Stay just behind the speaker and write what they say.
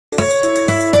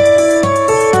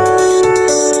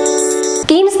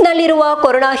ಇಲ್ಲಿರುವ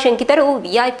ಕೊರೋನಾ ಶಂಕಿತರು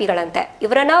ವಿಐಪಿಗಳಂತೆ.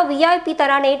 ಇವರನ್ನ ವಿಐಪಿ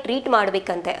ತರಾನೇ ಟ್ರೀಟ್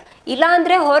ಮಾಡಬೇಕಂತೆ. ಇಲ್ಲ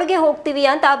ಅಂದ್ರೆ ಹೊರಗೆ ಹೋಗ್ತೀವಿ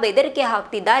ಅಂತ ಬೆದರಿಕೆ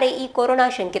ಹಾಕ್ತಿದ್ದಾರೆ ಈ ಕೊರೋನಾ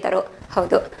ಶಂಕಿತರು.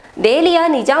 ಹೌದು, ದೆಹಲಿಯ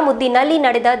ನಿಜಾಮುದ್ದೀನ್ನಲ್ಲಿ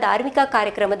ನಡೆದ ಧಾರ್ಮಿಕ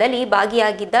ಕಾರ್ಯಕ್ರಮದಲ್ಲಿ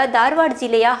ಭಾಗಿಯಾಗಿದ್ದ ಧಾರವಾಡ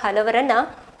ಜಿಲ್ಲೆಯ ಹಲವರನ್ನ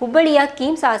ಹುಬ್ಬಳ್ಳಿಯ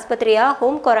ಕಿಮ್ಸ್ ಆಸ್ಪತ್ರೆಯ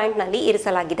ಹೋಮ್ ಕ್ವಾರಂಟೈನ್ನಲ್ಲಿ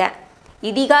ಇರಿಸಲಾಗಿದೆ.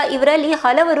 ಇದೀಗ ಇವರಲ್ಲಿ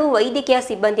ಹಲವರು ವೈದ್ಯಕೀಯ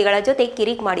ಸಿಬ್ಬಂದಿಗಳ ಜೊತೆ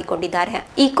ಕಿರಿಕ್ ಮಾಡಿಕೊಂಡಿದ್ದಾರೆ.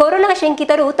 ಈ ಕೊರೋನಾ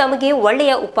ಶಂಕಿತರು ತಮಗೆ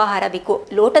ಒಳ್ಳೆಯ ಉಪಹಾರ ಬೇಕು,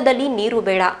 ಲೋಟದಲ್ಲಿ ನೀರು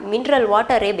ಬೇಡ, ಮಿನರಲ್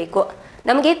ವಾಟರೇ ಬೇಕು,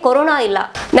 ನಮಗೆ ಕೊರೋನಾ ಇಲ್ಲ,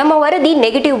 ನಮ್ಮ ವರದಿ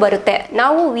ನೆಗೆಟಿವ್ ಬರುತ್ತೆ,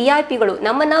 ನಾವು ವಿಐಪಿಗಳು,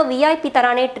 ನಮ್ಮನ್ನ ವಿಐಪಿ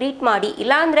ತರಾನೇ ಟ್ರೀಟ್ ಮಾಡಿ,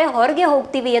 ಇಲ್ಲಾಂದ್ರೆ ಹೊರಗೆ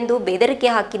ಹೋಗ್ತೀವಿ ಎಂದು ಬೆದರಿಕೆ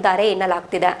ಹಾಕಿದ್ದಾರೆ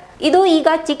ಎನ್ನಲಾಗ್ತಿದೆ. ಇದು ಈಗ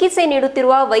ಚಿಕಿತ್ಸೆ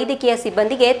ನೀಡುತ್ತಿರುವ ವೈದ್ಯಕೀಯ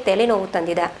ಸಿಬ್ಬಂದಿಗೆ ತಲೆನೋವು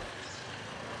ತಂದಿದೆ.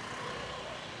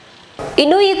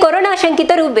 ಇನ್ನು ಈ ಕೊರೋನಾ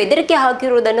ಶಂಕಿತರು ಬೆದರಿಕೆ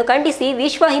ಹಾಕಿರುವುದನ್ನು ಖಂಡಿಸಿ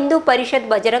ವಿಶ್ವ ಹಿಂದೂ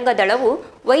ಪರಿಷತ್ ಬಜರಂಗ ದಳವು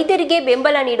ವೈದ್ಯರಿಗೆ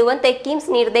ಬೆಂಬಲ ನೀಡುವಂತೆ ಕಿಮ್ಸ್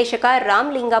ನಿರ್ದೇಶಕ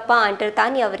ರಾಮಲಿಂಗಪ್ಪ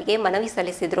ಅಂಟರ್ತಾನಿ ಅವರಿಗೆ ಮನವಿ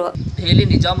ಸಲ್ಲಿಸಿದರು. ದೆಹಲಿ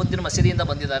ನಿಜಾಮುದ್ದೀನ್ ಮಸೀದಿಯಿಂದ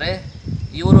ಬಂದಿದ್ದಾರೆ.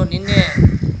 ಇವರು ನಿನ್ನೆ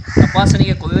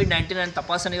ತಪಾಸಣೆಗೆ ಕೋವಿಡ್-19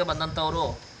 ತಪಾಸಣೆಗೆ ಬಂದಂಥವರು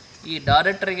ಈ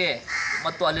ಡೈರೆಕ್ಟರ್ಗೆ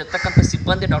ಮತ್ತು ಅಲ್ಲಿರ್ತಕ್ಕಂಥ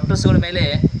ಸಿಬ್ಬಂದಿ ಡಾಕ್ಟರ್ಸ್ಗಳ ಮೇಲೆ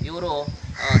ಇವರು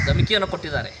ಧಮಕಿಯನ್ನು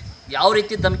ಕೊಟ್ಟಿದ್ದಾರೆ. ಯಾವ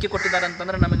ರೀತಿ ಧಮಕಿ ಕೊಟ್ಟಿದ್ದಾರೆ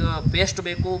ಅಂತಂದರೆ, ನಮಗೆ ಪೇಸ್ಟ್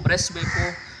ಬೇಕು, ಬ್ರಷ್ ಬೇಕು,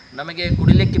 ನಮಗೆ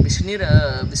ಕುಡಿಲಿಕ್ಕೆ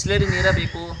ಬಿಸಿಲೇರಿ ನೀರೇ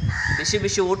ಬೇಕು,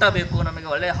 ಬಿಸಿ ಊಟ ಬೇಕು, ನಮಗೆ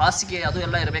ಒಳ್ಳೆಯ ಹಾಸಿಗೆ ಅದು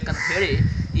ಎಲ್ಲ ಇರಬೇಕಂತ ಹೇಳಿ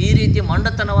ಈ ರೀತಿ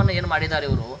ಮಂಡತನವನ್ನು ಏನು ಮಾಡಿದ್ದಾರೆ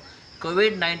ಇವರು.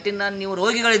 ಕೋವಿಡ್-19 ನೀವು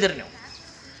ರೋಗಿಗಳಿದ್ದೀರಿ,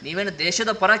 ನೀವೇನು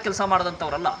ದೇಶದ ಪರ ಕೆಲಸ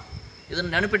ಮಾಡಿದಂಥವ್ರಲ್ಲ.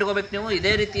 ಇದನ್ನು ನೆನಪಿಟ್ಕೋಬೇಕು ನೀವು.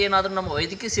 ಇದೇ ರೀತಿ ಏನಾದರೂ ನಮ್ಮ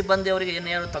ವೈದ್ಯಕೀಯ ಸಿಬ್ಬಂದಿಯವರಿಗೆ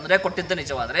ಏನೇನು ತೊಂದರೆ ಕೊಟ್ಟಿದ್ದ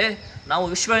ನಿಜವಾದರೆ ನಾವು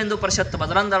ವಿಶ್ವ ಹಿಂದೂ ಪರಿಷತ್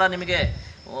ಬಜರಂಗ ದಳ ನಿಮಗೆ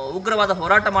ಉಗ್ರವಾದ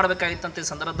ಹೋರಾಟ ಮಾಡಬೇಕಾಗಿತ್ತಂತ ಈ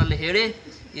ಸಂದರ್ಭದಲ್ಲಿ ಹೇಳಿ,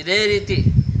 ಇದೇ ರೀತಿ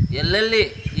ಎಲ್ಲೆಲ್ಲಿ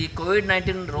ಈ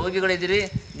ಕೋವಿಡ್-19 ರೋಗಿಗಳಿದ್ದೀರಿ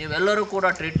ನೀವೆಲ್ಲರೂ ಕೂಡ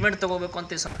ಟ್ರೀಟ್ಮೆಂಟ್ ತಗೋಬೇಕು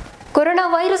ಅಂತ. ಕೊರೋನಾ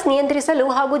ವೈರಸ್ ನಿಯಂತ್ರಿಸಲು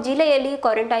ಹಾಗೂ ಜಿಲ್ಲೆಯಲ್ಲಿ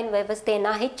ಕ್ವಾರಂಟೈನ್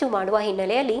ವ್ಯವಸ್ಥೆಯನ್ನು ಹೆಚ್ಚು ಮಾಡುವ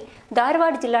ಹಿನ್ನೆಲೆಯಲ್ಲಿ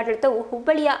ಧಾರವಾಡ ಜಿಲ್ಲಾಡಳಿತವು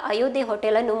ಹುಬ್ಬಳ್ಳಿಯ ಅಯೋಧ್ಯೆ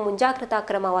ಹೋಟೆಲ್ ಅನ್ನು ಮುಂಜಾಗ್ರತಾ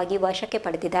ಕ್ರಮವಾಗಿ ವಶಕ್ಕೆ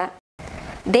ಪಡೆದಿದೆ.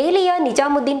 ದೆಹಲಿಯ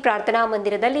ನಿಜಾಮುದ್ದೀನ್ ಪ್ರಾರ್ಥನಾ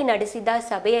ಮಂದಿರದಲ್ಲಿ ನಡೆಸಿದ್ದ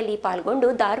ಸಭೆಯಲ್ಲಿ ಪಾಲ್ಗೊಂಡು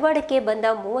ಧಾರವಾಡಕ್ಕೆ ಬಂದ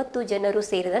 30 ಜನರು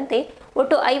ಸೇರಿದಂತೆ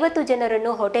ಒಟ್ಟು 50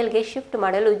 ಜನರನ್ನು ಹೋಟೆಲ್ಗೆ ಶಿಫ್ಟ್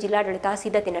ಮಾಡಲು ಜಿಲ್ಲಾಡಳಿತ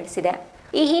ಸಿದ್ಧತೆ ನಡೆಸಿದೆ.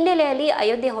 ಈ ಹಿನ್ನೆಲೆಯಲ್ಲಿ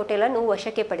ಅಯೋಧ್ಯೆ ಹೋಟೆಲ್ ಅನ್ನು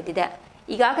ವಶಕ್ಕೆ ಪಡೆದಿದೆ.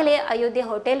 ಈಗಾಗಲೇ ಅಯೋಧ್ಯೆ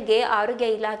ಹೋಟೆಲ್ಗೆ ಆರೋಗ್ಯ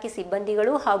ಇಲಾಖೆ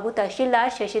ಸಿಬ್ಬಂದಿಗಳು ಹಾಗೂ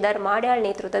ತಹಶೀಲ್ದಾರ್ ಶಶಿಧರ್ ಮಾಡ್ಯಾಳ್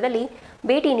ನೇತೃತ್ವದಲ್ಲಿ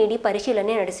ಭೇಟಿ ನೀಡಿ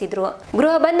ಪರಿಶೀಲನೆ ನಡೆಸಿದ್ರು.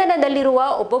 ಗೃಹ ಬಂಧನದಲ್ಲಿರುವ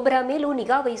ಒಬ್ಬೊಬ್ಬರ ಮೇಲೂ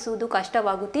ನಿಗಾ ವಹಿಸುವುದು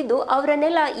ಕಷ್ಟವಾಗುತ್ತಿದ್ದು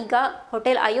ಅವರನ್ನೆಲ್ಲ ಈಗ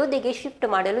ಹೋಟೆಲ್ ಅಯೋಧ್ಯೆಗೆ ಶಿಫ್ಟ್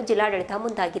ಮಾಡಲು ಜಿಲ್ಲಾಡಳಿತ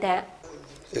ಮುಂದಾಗಿದೆ.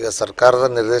 ಈಗ ಸರ್ಕಾರದ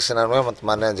ನಿರ್ದೇಶನವೇ ಮತ್ತು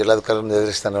ಮಾನ್ಯ ಜಿಲ್ಲಾಧಿಕಾರಿ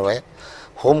ನಿರ್ದೇಶನವೇ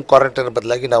ಹೋಮ್ ಕ್ವಾರಂಟೈನ್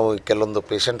ಬದಲಾಗಿ ನಾವು ಕೆಲವೊಂದು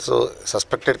ಪೇಷಂಟ್ಸು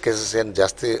ಸಸ್ಪೆಕ್ಟೆಡ್ ಕೇಸಸ್ ಏನು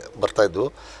ಜಾಸ್ತಿ ಬರ್ತಾಯಿದ್ವು,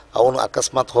 ಅವನು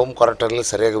ಅಕಸ್ಮಾತ್ ಹೋಮ್ ಕ್ವಾರಂಟೈನಲ್ಲಿ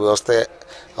ಸರಿಯಾಗಿ ವ್ಯವಸ್ಥೆ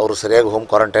ಅವರು ಸರಿಯಾಗಿ ಹೋಮ್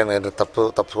ಕ್ವಾರಂಟೈನ್ ಏನು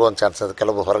ತಪ್ಪಿಸುವಂಥ ಚಾನ್ಸ್ ಇದೆ,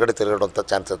 ಕೆಲವೊಬ್ಬರು ಹೊರಗಡೆ ತಿರುಗಾಡುವಂಥ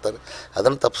ಚಾನ್ಸ್ ಇರ್ತದೆ.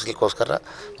 ಅದನ್ನು ತಪ್ಪಿಸ್ಲಿಕ್ಕೋಸ್ಕರ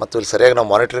ಮತ್ತು ಇಲ್ಲಿ ಸರಿಯಾಗಿ ನಾವು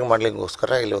ಮಾನಿಟ್ರಿಂಗ್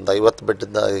ಮಾಡಲಿಕ್ಕೋಸ್ಕರ ಇಲ್ಲಿ ಒಂದು 50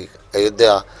 ಬೆಡ್ಡಿಂದ ಅಯೋಧ್ಯ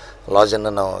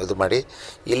ಲಾಜನ್ನು ನಾವು ಇದು ಮಾಡಿ,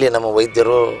 ಇಲ್ಲಿ ನಮ್ಮ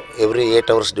ವೈದ್ಯರು ಎವ್ರಿ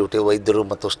 8 ಅವರ್ಸ್ ಡ್ಯೂಟಿ ವೈದ್ಯರು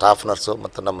ಮತ್ತು ಸ್ಟಾಫ್ ನರ್ಸು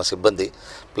ಮತ್ತು ನಮ್ಮ ಸಿಬ್ಬಂದಿ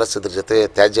ಪ್ಲಸ್ ಇದ್ರ ಜೊತೆ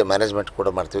ತ್ಯಾಜ್ಯ ಮ್ಯಾನೇಜ್ಮೆಂಟ್ ಕೂಡ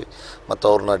ಮಾಡ್ತೀವಿ. ಮತ್ತು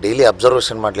ಅವ್ರನ್ನ ಡೈಲಿ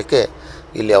ಅಬ್ಸರ್ವೇಷನ್ ಮಾಡಲಿಕ್ಕೆ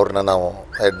ಇಲ್ಲಿ ಅವ್ರನ್ನ ನಾವು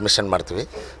ಅಡ್ಮಿಷನ್ ಮಾಡ್ತೀವಿ.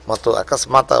 ಮತ್ತು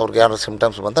ಅಕಸ್ಮಾತ್ ಅವ್ರಿಗೆ ಏನಾದ್ರು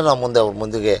ಸಿಮ್ಟಮ್ಸ್ ಬಂದರೆ ನಾವು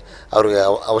ಮುಂದಿಗೆ ಅವ್ರಿಗೆ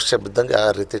ಅವಶ್ಯ ಬಿದ್ದಂಗೆ ಆ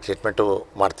ರೀತಿ ಟ್ರೀಟ್ಮೆಂಟು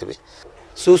ಮಾಡ್ತೀವಿ.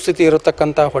 ಸುಸ್ಥಿತಿ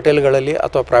ಇರತಕ್ಕಂಥ ಹೋಟೆಲ್ಗಳಲ್ಲಿ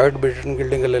ಅಥವಾ ಪ್ರೈವೇಟ್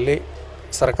ಬಿಲ್ಡಿಂಗ್ಗಳಲ್ಲಿ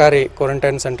ಸರ್ಕಾರಿ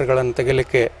ಕ್ವಾರಂಟೈನ್ ಸೆಂಟರ್ಗಳನ್ನು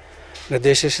ತೆಗೆಯಲಿಕ್ಕೆ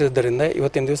ನಿರ್ದೇಶಿಸಿದ್ದರಿಂದ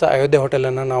ಇವತ್ತಿನ ದಿವಸ ಅಯೋಧ್ಯೆ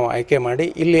ಹೋಟೆಲನ್ನು ನಾವು ಆಯ್ಕೆ ಮಾಡಿ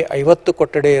ಇಲ್ಲಿ 50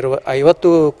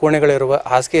 ಕೋಣೆಗಳಿರುವ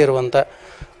ಹಾಸಿಗೆ ಇರುವಂಥ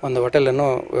ಒಂದು ಹೋಟೆಲನ್ನು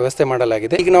ವ್ಯವಸ್ಥೆ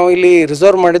ಮಾಡಲಾಗಿದೆ. ಈಗ ನಾವು ಇಲ್ಲಿ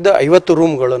ರಿಸರ್ವ್ ಮಾಡಿದ್ದ 50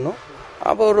 ರೂಮ್ಗಳನ್ನು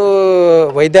ಅವರು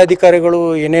ವೈದ್ಯಾಧಿಕಾರಿಗಳು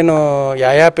ಏನೇನು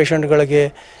ಯಾವ ಪೇಷಂಟ್ಗಳಿಗೆ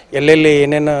ಎಲ್ಲೆಲ್ಲಿ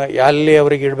ಏನೇನು ಎಲ್ಲಿ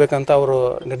ಅವರಿಗೆ ಇಡಬೇಕಂತ ಅವರು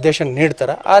ನಿರ್ದೇಶನ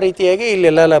ನೀಡ್ತಾರೆ, ಆ ರೀತಿಯಾಗಿ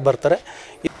ಇಲ್ಲೆಲ್ಲ ಬರ್ತಾರೆ.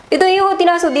 ಇದು ಈ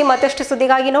ಹೊತ್ತಿನ ಸುದ್ದಿ. ಮತ್ತಷ್ಟು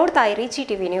ಸುದ್ದಿಗಾಗಿ ನೋಡ್ತಾ ಇರಿ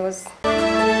GTV ನ್ಯೂಸ್.